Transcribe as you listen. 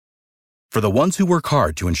For the ones who work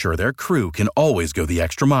hard to ensure their crew can always go the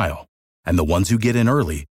extra mile, and the ones who get in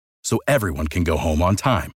early so everyone can go home on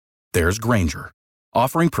time, there's Grainger,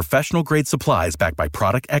 offering professional-grade supplies backed by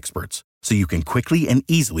product experts so you can quickly and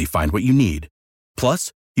easily find what you need.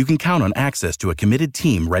 Plus, you can count on access to a committed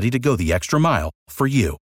team ready to go the extra mile for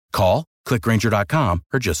you. Call, click Grainger.com,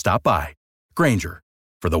 or just stop by. Grainger,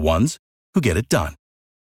 for the ones who get it done.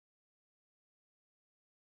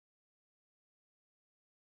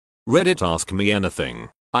 Reddit Ask Me Anything.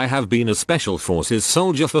 I have been a Special Forces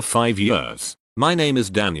soldier for 5 years. My name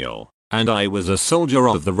is Daniel, and I was a soldier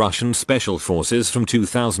of the Russian Special Forces from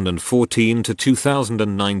 2014 to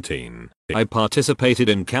 2019. I participated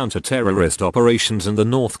in counter-terrorist operations in the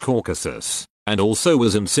North Caucasus, and also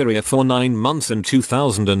was in Syria for 9 months in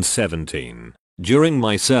 2017. During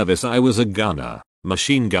my service I was a gunner,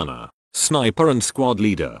 machine gunner, sniper and squad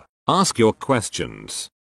leader. Ask your questions.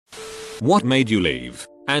 What made you leave,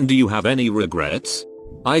 and do you have any regrets?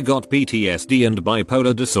 I got PTSD and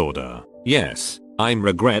bipolar disorder. Yes, I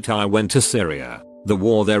regret I went to Syria. The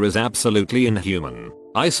war there is absolutely inhuman.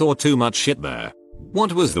 I saw too much shit there.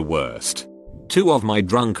 What was the worst? 2 of my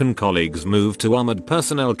drunken colleagues moved to armored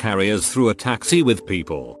personnel carriers through a taxi with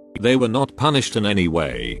people. They were not punished in any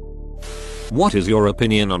way. What is your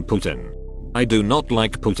opinion on Putin? I do not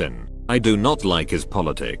like Putin. I do not like his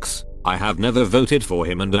politics. I have never voted for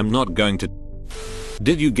him and am not going to.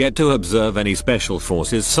 Did you get to observe any Special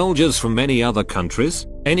Forces soldiers from any other countries?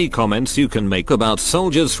 Any comments you can make about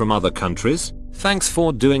soldiers from other countries? Thanks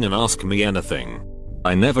for doing an Ask Me Anything.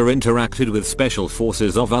 I never interacted with Special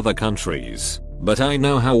Forces of other countries, but I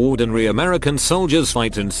know how ordinary American soldiers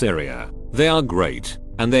fight in Syria. They are great,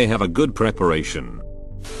 and they have a good preparation.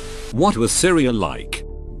 What was Syria like?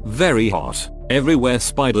 Very hot, everywhere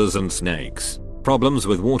spiders and snakes, problems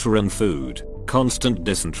with water and food, constant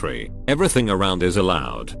dysentery, everything around is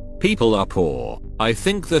allowed. People are poor. I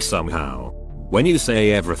think that somehow. When you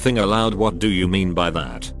say everything allowed, what do you mean by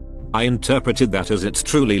that? I interpreted that as it's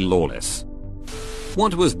truly lawless.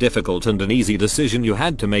 What was difficult and an easy decision you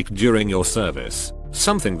had to make during your service?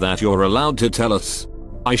 Something that you're allowed to tell us.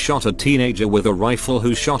 I shot a teenager with a rifle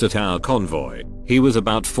who shot at our convoy. He was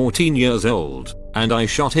about 14 years old, and I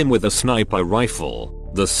shot him with a sniper rifle.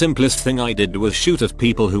 The simplest thing I did was shoot at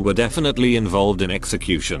people who were definitely involved in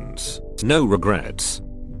executions. No regrets.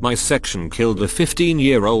 My section killed a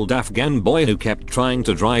 15-year-old Afghan boy who kept trying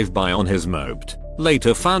to drive by on his moped.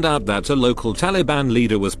 Later found out that a local Taliban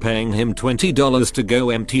leader was paying him $20 to go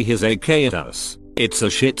empty his AK at us. It's a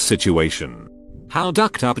shit situation. How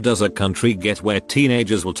ducked up does a country get where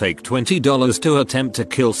teenagers will take $20 to attempt to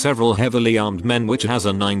kill several heavily armed men, which has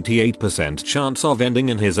a 98% chance of ending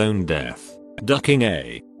in his own death? Ducking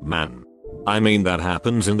man. I mean, that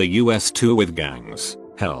happens in the US too with gangs.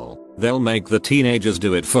 Hell, they'll make the teenagers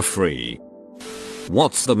do it for free.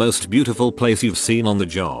 What's the most beautiful place you've seen on the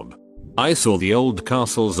job? I saw the old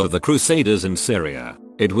castles of the Crusaders in Syria.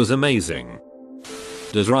 It was amazing.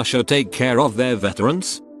 Does Russia take care of their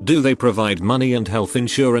veterans? Do they provide money and health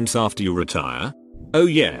insurance after you retire? Oh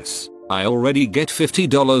yes, I already get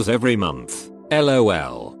 $50 every month.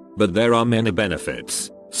 LOL. But there are many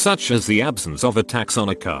benefits, such as the absence of a tax on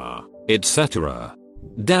a car, etc.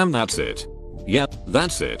 Damn, that's it. Yep,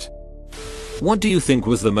 that's it. What do you think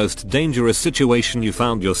was the most dangerous situation you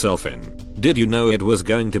found yourself in? Did you know it was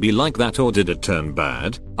going to be like that, or did it turn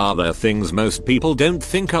bad? Are there things most people don't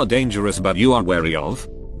think are dangerous but you are wary of?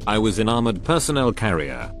 I was in armored personnel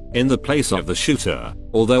carrier, in the place of the shooter.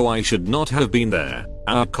 Although I should not have been there,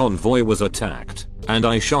 our convoy was attacked, and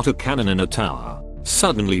I shot a cannon in a tower.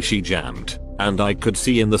 Suddenly she jammed, and I could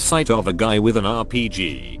see in the sight of a guy with an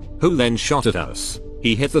RPG, who then shot at us.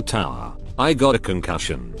 He hit the tower. I got a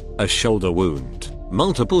concussion, a shoulder wound,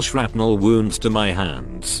 multiple shrapnel wounds to my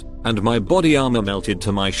hands, and my body armor melted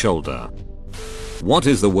to my shoulder. What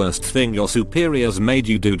is the worst thing your superiors made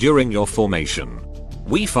you do during your formation?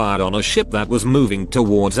 We fired on a ship that was moving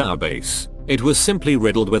towards our base. It was simply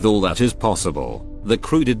riddled with all that is possible. The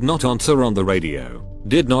crew did not answer on the radio,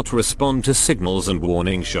 did not respond to signals and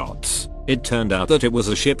warning shots. It turned out that it was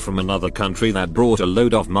a ship from another country that brought a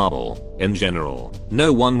load of marble. In general,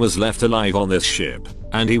 no one was left alive on this ship,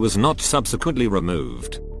 and he was not subsequently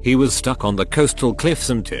removed. He was stuck on the coastal cliffs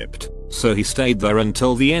and tipped, so he stayed there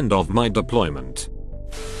until the end of my deployment.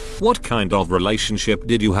 What kind of relationship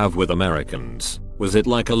did you have with Americans? Was it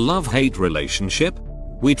like a love-hate relationship?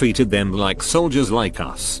 We treated them like soldiers like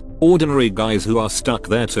us, ordinary guys who are stuck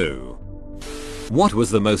there too. What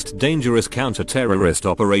was the most dangerous counter-terrorist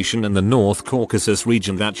operation in the North Caucasus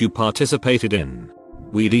region that you participated in?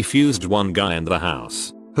 We defused one guy in the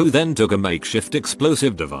house, who then took a makeshift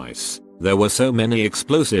explosive device, There were so many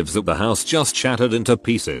explosives that the house just shattered into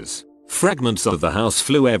pieces. Fragments of the house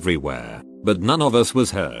flew everywhere, but none of us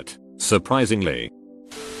was hurt, surprisingly.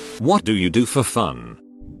 What do you do for fun?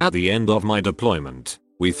 At the end of my deployment,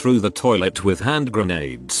 we threw the toilet with hand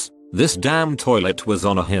grenades. This damn toilet was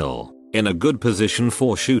on a hill, in a good position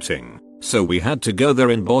for shooting, so we had to go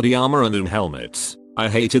there in body armor and in helmets. I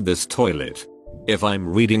hated this toilet. If I'm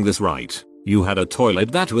reading this right, you had a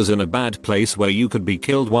toilet that was in a bad place where you could be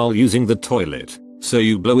killed while using the toilet, so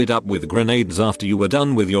you blew it up with grenades after you were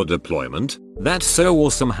done with your deployment? That's so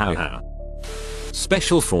awesome, haha.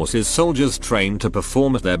 Special Forces soldiers trained to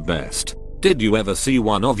perform at their best. Did you ever see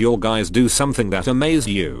one of your guys do something that amazed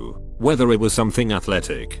you? Whether it was something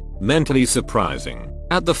athletic, mentally surprising,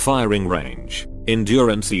 at the firing range,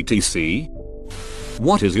 endurance etc.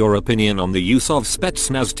 What is your opinion on the use of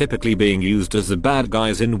Spetsnaz typically being used as the bad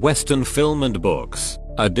guys in Western film and books?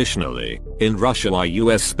 Additionally, in Russia are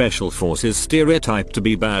US Special Forces stereotyped to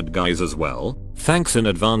be bad guys as well? Thanks in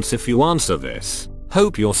advance if you answer this.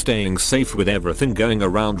 Hope you're staying safe with everything going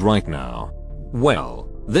around right now. Well,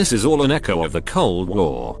 this is all an echo of the Cold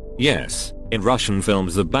War. Yes, in Russian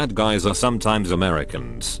films the bad guys are sometimes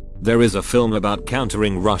Americans. There is a film about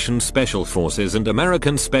countering Russian Special Forces and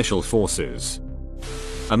American Special Forces.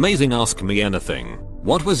 Amazing, ask me anything.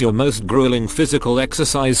 What was your most grueling physical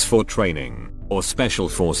exercise for training, or Special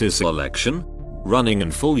Forces selection? Running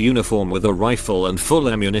in full uniform with a rifle and full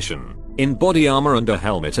ammunition, in body armor and a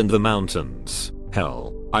helmet in the mountains.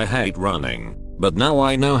 Hell, I hate running, but now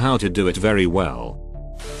I know how to do it very well.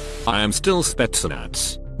 I am still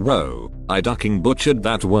Spetsnaz. Whoa, I ducking butchered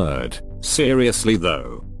that word. Seriously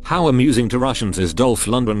though, how amusing to Russians is Dolph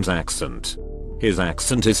Lundgren's accent. His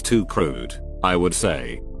accent is too crude, I would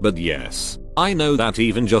say, but yes, I know that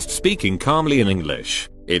even just speaking calmly in English,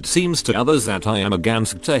 it seems to others that I am a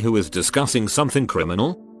gangster who is discussing something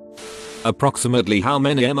criminal. Approximately how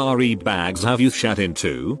many MRE bags have you shat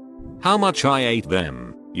into? How much I ate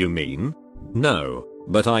them, you mean? No,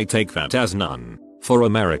 but I take that as none. For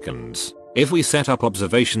Americans, if we set up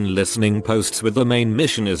observation listening posts with the main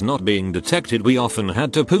mission is not being detected, we often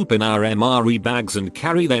had to poop in our MRE bags and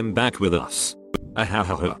carry them back with us.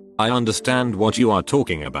 Ahahaha, I understand what you are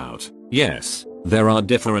talking about. Yes, there are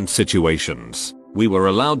different situations. We were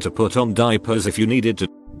allowed to put on diapers if you needed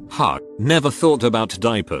to. Never thought about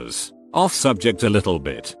diapers. Off subject a little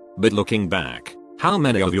bit, but looking back, how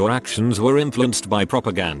many of your actions were influenced by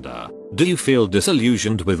propaganda? Do you feel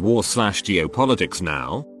disillusioned with war/geopolitics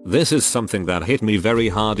now? This is something that hit me very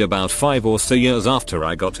hard about 5 or so years after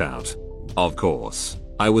I got out. Of course,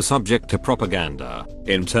 I was subject to propaganda,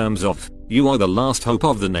 in terms of, you are the last hope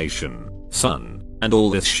of the nation, son, and all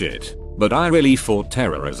this shit, but I really fought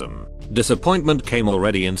terrorism. Disappointment came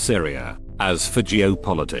already in Syria. As for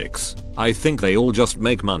geopolitics, I think they all just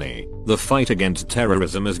make money. The fight against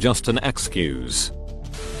terrorism is just an excuse.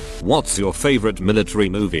 What's your favorite military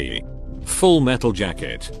movie? Full Metal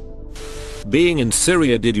Jacket. Being in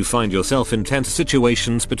Syria, did you find yourself in tense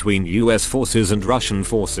situations between US forces and Russian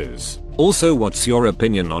forces? Also, what's your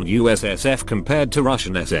opinion on US SF compared to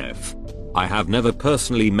Russian SF? I have never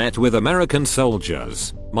personally met with American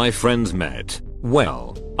soldiers. My friends met.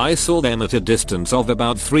 Well, I saw them at a distance of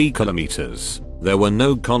about 3 kilometers. There were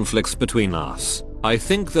no conflicts between us. I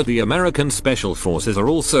think that the American Special Forces are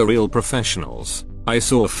also real professionals. I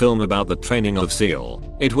saw a film about the training of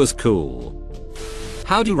SEAL. It was cool.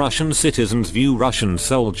 How do Russian citizens view Russian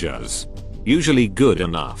soldiers? Usually good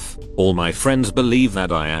enough. All my friends believe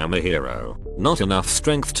that I am a hero. Not enough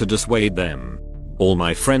strength to dissuade them. All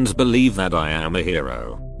my friends believe that I am a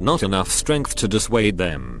hero. Not enough strength to dissuade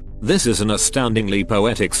them. This is an astoundingly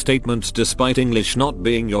poetic statement despite English not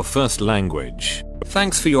being your first language.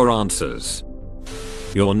 Thanks for your answers.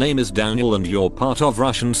 Your name is Daniel and you're part of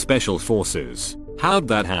Russian Special Forces. How'd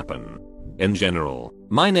that happen? In general,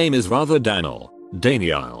 my name is rather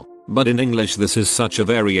Daniel, but in English this is such a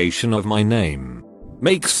variation of my name.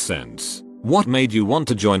 Makes sense. What made you want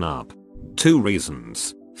to join up? 2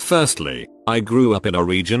 reasons. Firstly, I grew up in a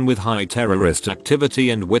region with high terrorist activity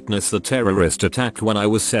and witnessed the terrorist attack when I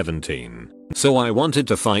was 17. So I wanted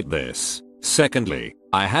to fight this. Secondly,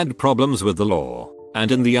 I had problems with the law,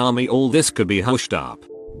 and in the army all this could be hushed up.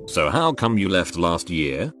 So how come you left last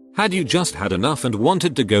year? Had you just had enough and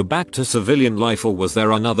wanted to go back to civilian life, or was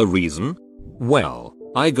there another reason? Well,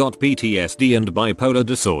 I got PTSD and bipolar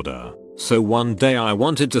disorder, so one day I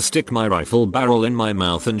wanted to stick my rifle barrel in my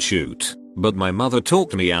mouth and shoot. But my mother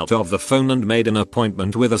talked me out of the phone and made an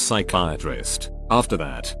appointment with a psychiatrist. After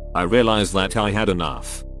that, I realized that I had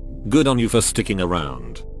enough. Good on you for sticking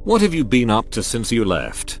around. What have you been up to since you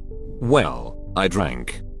left? Well, I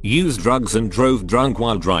drank, used drugs and drove drunk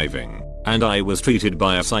while driving. and I was treated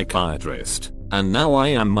by a psychiatrist, and now I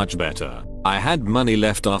am much better. I had money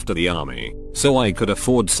left after the army, so I could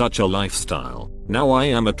afford such a lifestyle. Now I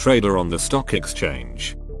am a trader on the stock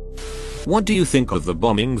exchange. What do you think of the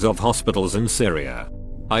bombings of hospitals in Syria?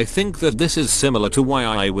 I think that this is similar to why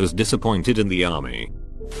I was disappointed in the army.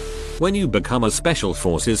 When you become a special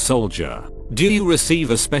forces soldier, do you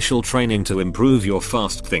receive a special training to improve your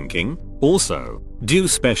fast thinking? Also, do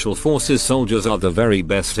special forces soldiers are the very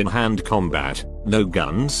best in hand combat, no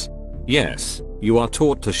guns? Yes, you are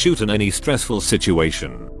taught to shoot in any stressful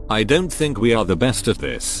situation. I don't think we are the best at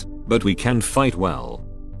this, but we can fight well.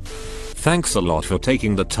 Thanks a lot for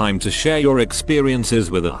taking the time to share your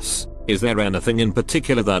experiences with us. Is there anything in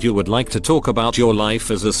particular that you would like to talk about your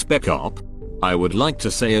life as a spec op? I would like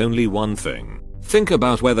to say only one thing. Think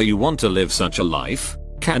about whether you want to live such a life.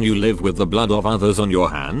 Can you live with the blood of others on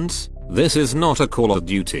your hands? This is not a Call of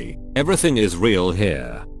Duty. Everything is real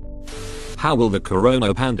here. How will the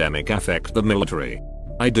corona pandemic affect the military?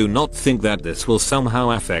 I do not think that this will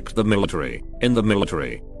somehow affect the military. In the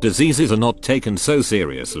military, diseases are not taken so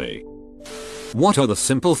seriously. What are the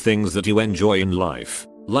simple things that you enjoy in life,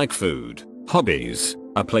 like food, hobbies,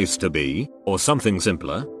 a place to be, or something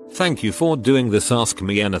simpler? Thank you for doing this Ask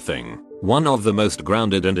Me Anything, one of the most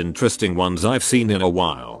grounded and interesting ones I've seen in a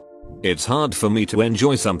while. It's hard for me to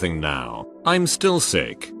enjoy something now. I'm still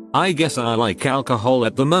sick. I guess I like alcohol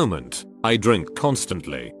at the moment. I drink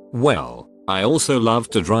constantly. Well, I also love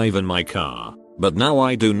to drive in my car, but now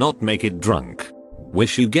I do not make it drunk.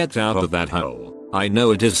 Wish you get out of that hole. I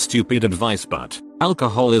know it is stupid advice, but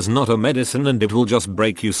alcohol is not a medicine and it will just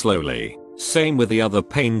break you slowly. Same with the other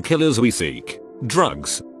painkillers we seek.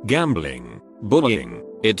 Drugs, gambling, bullying,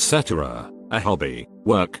 etc. A hobby,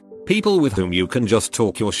 work, people with whom you can just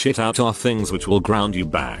talk your shit out are things which will ground you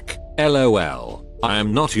back. LOL. I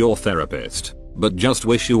am not your therapist, but just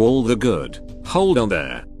wish you all the good. Hold on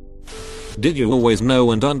there. Did you always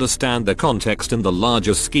know and understand the context in the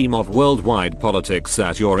larger scheme of worldwide politics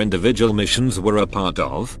that your individual missions were a part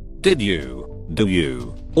of? Did you? Do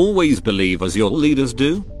you always believe as your leaders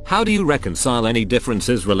do? How do you reconcile any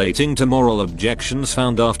differences relating to moral objections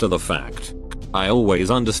found after the fact? I always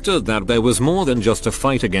understood that there was more than just a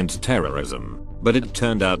fight against terrorism, but it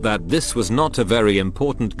turned out that this was not a very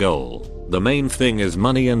important goal. The main thing is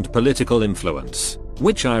money and political influence,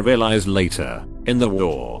 which I realized later. In the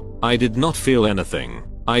war, I did not feel anything.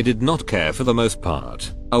 I did not care for the most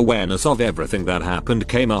part. Awareness of everything that happened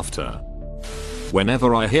came after.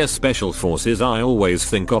 Whenever I hear special forces, I always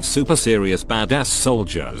think of super serious badass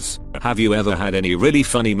soldiers. Have you ever had any really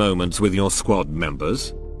funny moments with your squad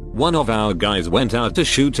members? One of our guys went out to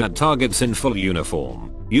shoot at targets in full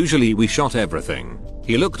uniform. Usually we shot everything.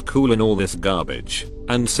 He looked cool in all this garbage,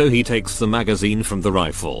 and so he takes the magazine from the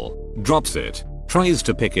rifle, drops it, tries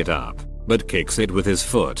to pick it up, but kicks it with his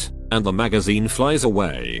foot, and the magazine flies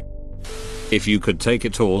away. If you could take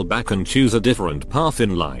it all back and choose a different path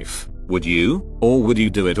in life, would you? Or would you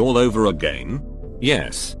do it all over again?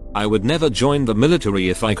 Yes, I would never join the military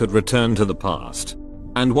if I could return to the past.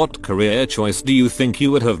 And what career choice do you think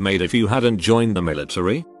you would have made if you hadn't joined the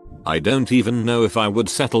military? I don't even know if I would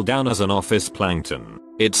settle down as an office plankton.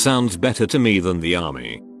 It sounds better to me than the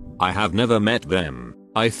army. I have never met them.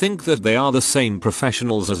 I think that they are the same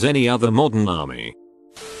professionals as any other modern army.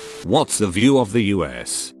 What's the view of the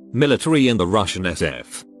US military and the Russian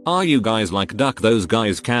SF? Are you guys like duck those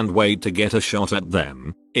guys, can't wait to get a shot at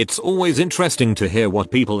them? It's always interesting to hear what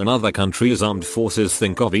people in other countries' armed forces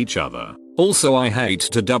think of each other. Also, I hate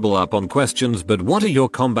to double up on questions, but what are your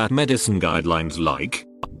combat medicine guidelines like?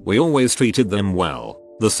 We always treated them well,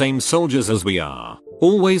 the same soldiers as we are.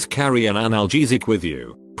 Always carry an analgesic with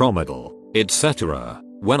you, Promedal, etc.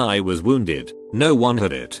 When I was wounded, no one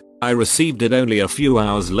had it. I received it only a few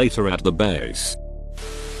hours later at the base.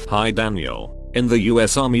 Hi Daniel. In the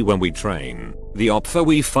US Army, when we train, the OPFA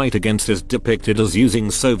we fight against is depicted as using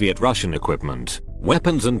Soviet-Russian equipment,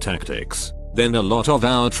 weapons and tactics. Then a lot of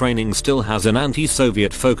our training still has an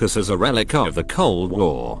anti-Soviet focus as a relic of the Cold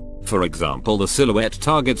War. For example, the silhouette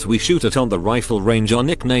targets we shoot at on the rifle range are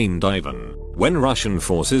nicknamed Ivan. When Russian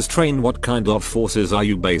forces train, what kind of forces are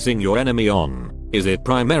you basing your enemy on? Is it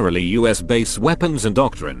primarily US-based weapons and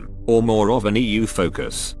doctrine, or more of an EU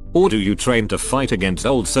focus? Or do you train to fight against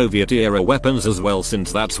old Soviet-era weapons as well,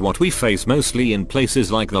 since that's what we face mostly in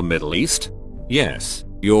places like the Middle East? Yes,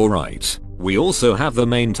 you're right. We also have the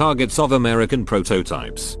main targets of American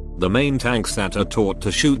prototypes. The main tanks that are taught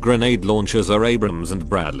to shoot grenade launchers are Abrams and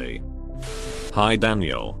Bradley. Hi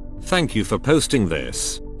Daniel. Thank you for posting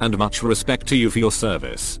this, and much respect to you for your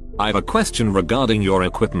service. I have a question regarding your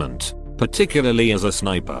equipment. particularly as a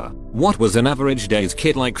sniper. What was an average day's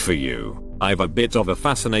kit like for you? I've a bit of a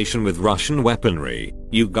fascination with Russian weaponry.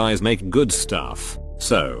 You guys make good stuff.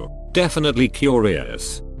 So, definitely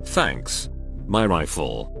curious. Thanks. My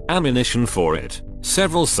rifle, ammunition for it,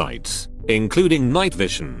 several sights, including night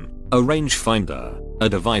vision, a rangefinder, a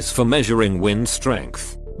device for measuring wind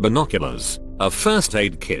strength, binoculars, a first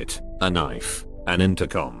aid kit, a knife, an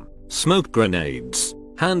intercom, smoke grenades,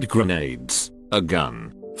 hand grenades, a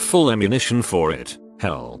gun, full ammunition for it.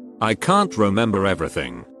 Hell, I can't remember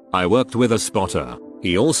everything. I worked with a spotter.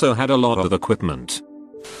 He also had a lot of equipment.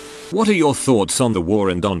 What are your thoughts on the war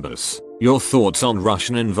in Donbas? Your thoughts on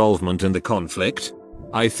Russian involvement in the conflict?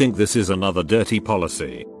 I think this is another dirty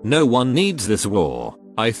policy. No one needs this war.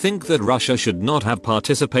 I think that Russia should not have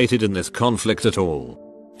participated in this conflict at all.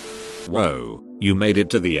 Whoa, you made it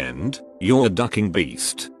to the end? You're a ducking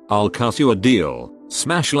beast. I'll cut you a deal.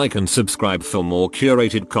 Smash like and subscribe for more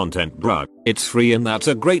curated content, bruh. It's free and that's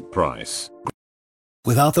a great price.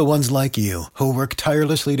 Without the ones like you, who work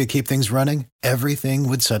tirelessly to keep things running, everything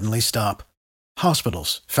would suddenly stop.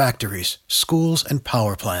 Hospitals, factories, schools, and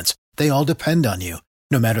power plants, they all depend on you.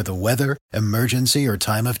 No matter the weather, emergency, or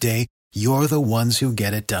time of day, you're the ones who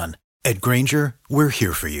get it done. At Grainger, we're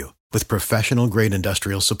here for you with professional-grade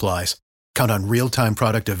industrial supplies. Count on real-time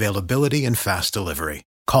product availability and fast delivery.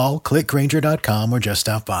 Call, click Grainger.com, or just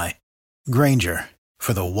stop by. Grainger,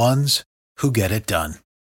 for the ones who get it done.